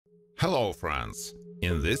Hello friends!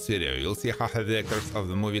 In this video you'll see how the actors of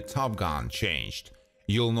the movie Top Gun changed.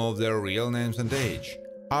 You'll know their real names and age.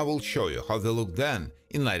 I will show you how they looked then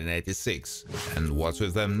in 1986 and what's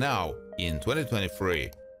with them now in 2023.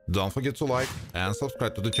 Don't forget to like and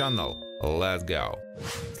subscribe to the channel. Let's go!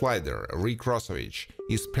 Slider Rick Rossovich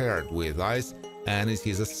is paired with Ice and is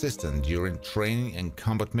his assistant during training and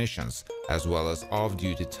combat missions, as well as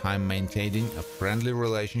off-duty time maintaining a friendly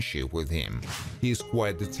relationship with him. He is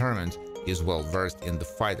quite determined, is well-versed in the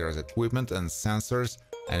fighter's equipment and sensors,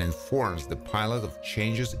 and informs the pilot of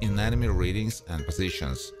changes in enemy readings and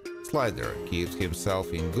positions. Slider keeps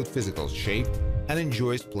himself in good physical shape and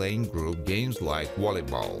enjoys playing group games like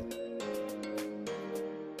volleyball.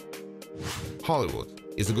 Hollywood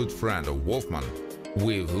is a good friend of Wolfman,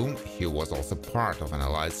 with whom he was also part of an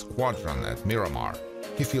allied squadron at Miramar.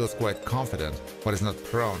 He feels quite confident, but is not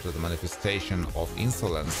prone to the manifestation of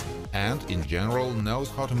insolence and, in general, knows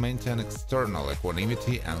how to maintain external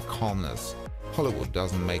equanimity and calmness. Hollywood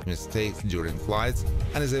doesn't make mistakes during flights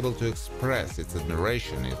and is able to express its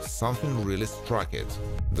admiration if something really struck it.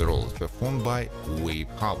 The role is performed by Wee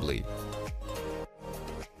Hobley.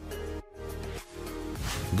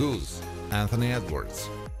 Goose Anthony Edwards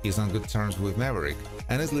is on good terms with Maverick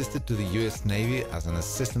and is listed to the US Navy as an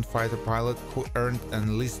assistant fighter pilot who earned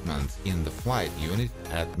enlistment in the flight unit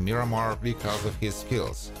at Miramar because of his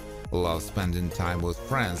skills. Loves spending time with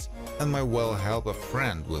friends and might well help a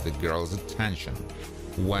friend with a girl's attention.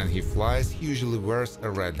 When he flies, he usually wears a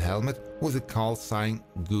red helmet with the call sign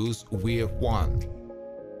Goose VF1.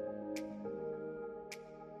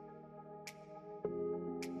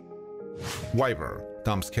 Viper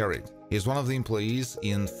Tom Skerritt is one of the employees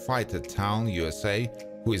in Fighter Town, USA,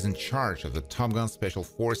 who is in charge of the Top Gun Special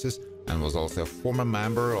Forces and was also a former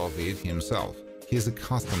member of it himself. He is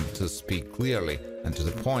accustomed to speak clearly and to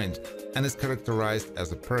the point, and is characterized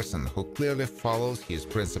as a person who clearly follows his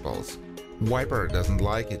principles. Viper doesn't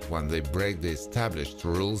like it when they break the established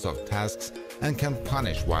rules of tasks and can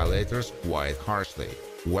punish violators quite harshly.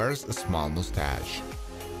 Wears a small mustache.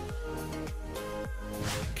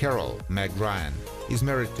 Carol Meg Ryan is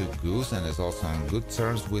married to Goose and is also on good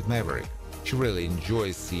terms with Maverick. She really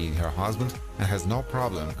enjoys seeing her husband and has no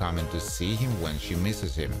problem coming to see him when she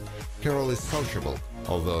misses him. Carol is sociable,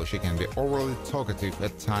 although she can be overly talkative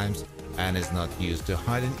at times and is not used to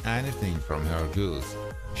hiding anything from her Goose.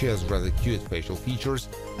 She has rather cute facial features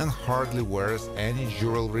and hardly wears any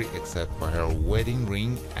jewelry except for her wedding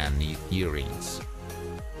ring and neat earrings.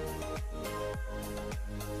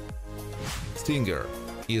 Stinger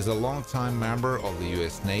is a long-time member of the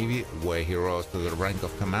US Navy, where he rose to the rank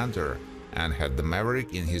of commander and had the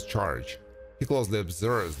Maverick in his charge. He closely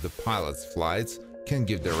observes the pilots' flights, can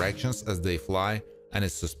give directions as they fly, and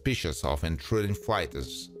is suspicious of intruding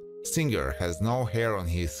flighters. Stinger has no hair on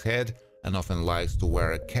his head and often likes to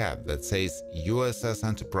wear a cap that says USS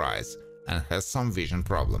Enterprise and has some vision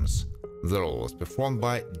problems. The role was performed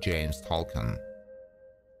by James Tolkien.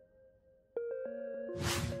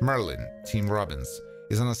 Merlin Tim Robbins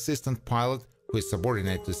is an assistant pilot who is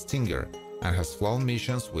subordinate to Stinger and has flown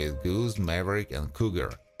missions with Goose, Maverick and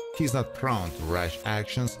Cougar. He is not prone to rash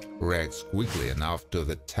actions, reacts quickly enough to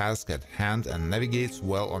the task at hand and navigates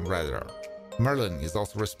well on radar. Merlin is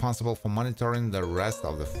also responsible for monitoring the rest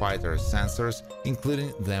of the fighter's sensors,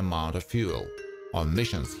 including the amount of fuel. On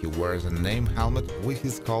missions, he wears a name helmet with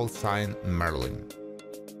his call sign Merlin.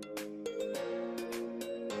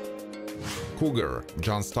 Cougar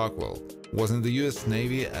John Stockwell was in the US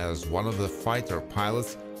Navy as one of the fighter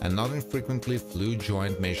pilots and not infrequently flew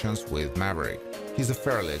joint missions with Maverick. He's a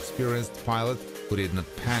fairly experienced pilot who did not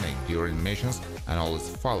panic during missions and always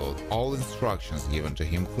followed all instructions given to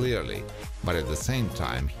him clearly, but at the same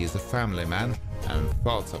time he's a family man and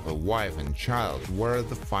thoughts of a wife and child were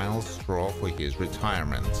the final straw for his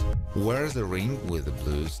retirement. Wears a ring with a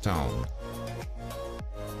blue stone.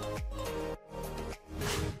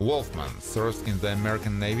 Wolfman serves in the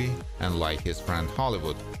American Navy and, like his friend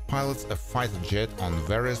Hollywood, pilots a fighter jet on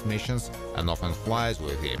various missions and often flies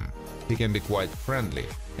with him. He can be quite friendly,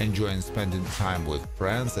 enjoying spending time with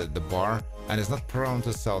friends at the bar, and is not prone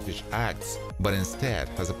to selfish acts, but instead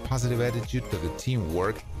has a positive attitude to the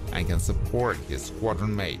teamwork and can support his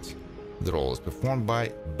squadron mate. The role is performed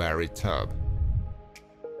by Barry Tubb.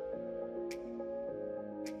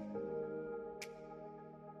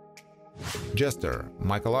 Jester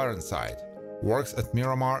Michael Ironside works at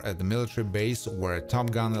Miramar at the military base where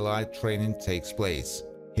Top Gun Elite training takes place.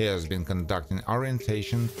 He has been conducting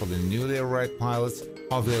orientation for the newly arrived pilots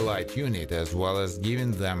of the Elite unit as well as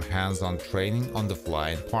giving them hands-on training on the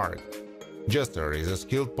flying part. Jester is a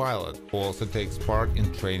skilled pilot who also takes part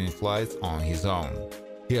in training flights on his own.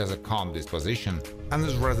 He has a calm disposition and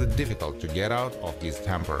is rather difficult to get out of his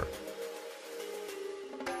temper.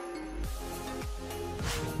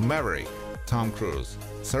 Maverick, Tom Cruise,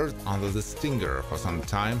 served under the Stinger for some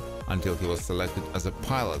time until he was selected as a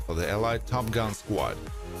pilot for the Allied Top Gun squad.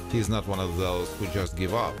 He is not one of those who just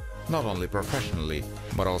give up, not only professionally,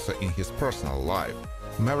 but also in his personal life.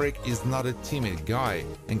 Maverick is not a timid guy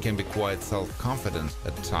and can be quite self-confident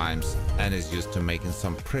at times and is used to making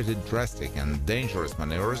some pretty drastic and dangerous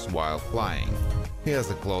maneuvers while flying. He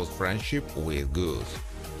has a close friendship with Goose.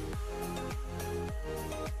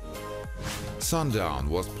 Sundown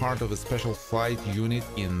was part of a special flight unit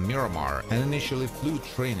in Miramar and initially flew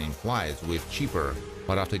training flights with Chipper,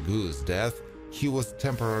 but after Goose's death, he was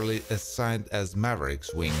temporarily assigned as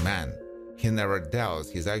Maverick's wingman. He never doubts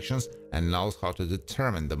his actions and knows how to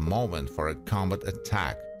determine the moment for a combat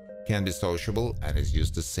attack. Can be sociable and is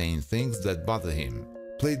used to saying things that bother him.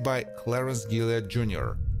 Played by Clarence Gilead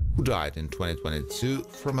Jr., who died in 2022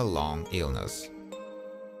 from a long illness.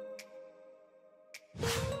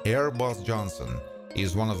 Air Boss Johnson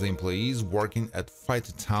is one of the employees working at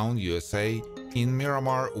Fighter Town, USA, in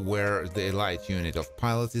Miramar, where the elite unit of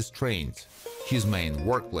pilots is trained. His main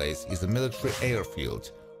workplace is a military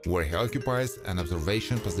airfield, where he occupies an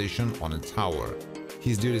observation position on a tower.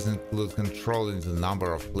 His duties include controlling the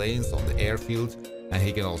number of planes on the airfield, and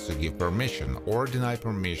he can also give permission or deny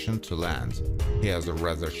permission to land. He has a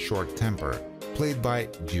rather short temper, played by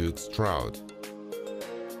Duke Stroud.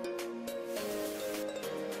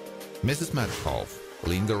 Mrs. Metcalf,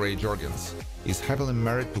 Linda Ray Jorgens, is happily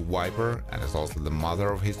married to Viper and is also the mother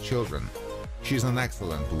of his children. She is an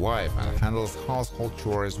excellent wife and handles household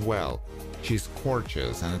chores well. She is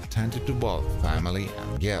courteous and attentive to both family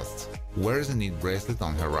and guests. Wears a knit bracelet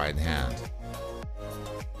on her right hand.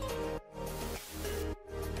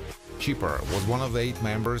 Chipper was one of the 8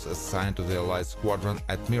 members assigned to the Allied squadron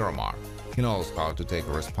at Miramar. He knows how to take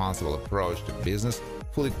a responsible approach to business,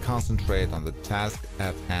 fully concentrate on the task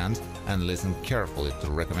at hand, and listen carefully to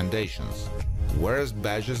recommendations. Wears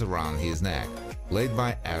badges around his neck, played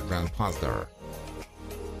by Adrian Pasdar.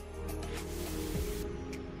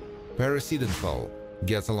 Perry Siedenthal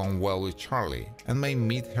gets along well with Charlie and may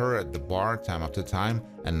meet her at the bar time after time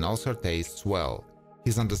and knows her tastes well.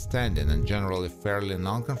 He's understanding and generally fairly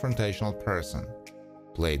non-confrontational person.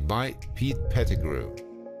 Played by Pete Pettigrew.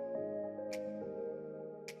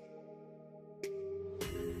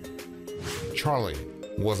 Charlie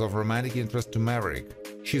was of romantic interest to Maverick.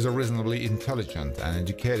 She's a reasonably intelligent and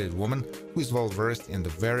educated woman who is well versed in the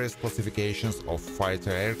various classifications of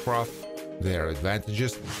fighter aircraft, their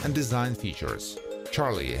advantages and design features.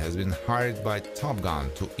 Charlie has been hired by Top Gun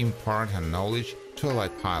to impart her knowledge to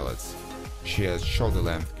Allied pilots. She has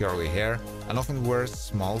shoulder-length curly hair and often wears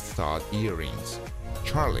small stud earrings.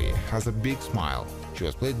 Charlie has a big smile. She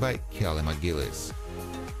was played by Kelly McGillis.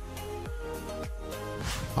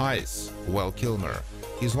 Ice, Val Kilmer,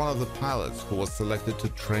 is one of the pilots who was selected to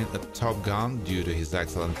train at Top Gun due to his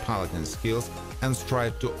excellent piloting skills and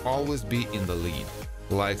strives to always be in the lead.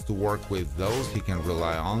 Likes to work with those he can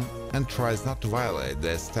rely on and tries not to violate the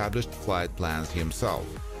established flight plans himself.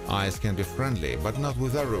 Ice can be friendly, but not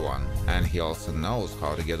with everyone, and he also knows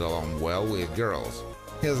how to get along well with girls.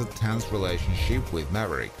 He has a tense relationship with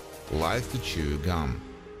Maverick, likes to chew gum.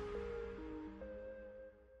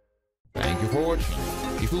 Thank you for watching.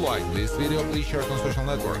 If you liked this video, please share it on social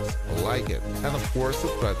networks, like it, and of course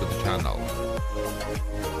subscribe to the channel.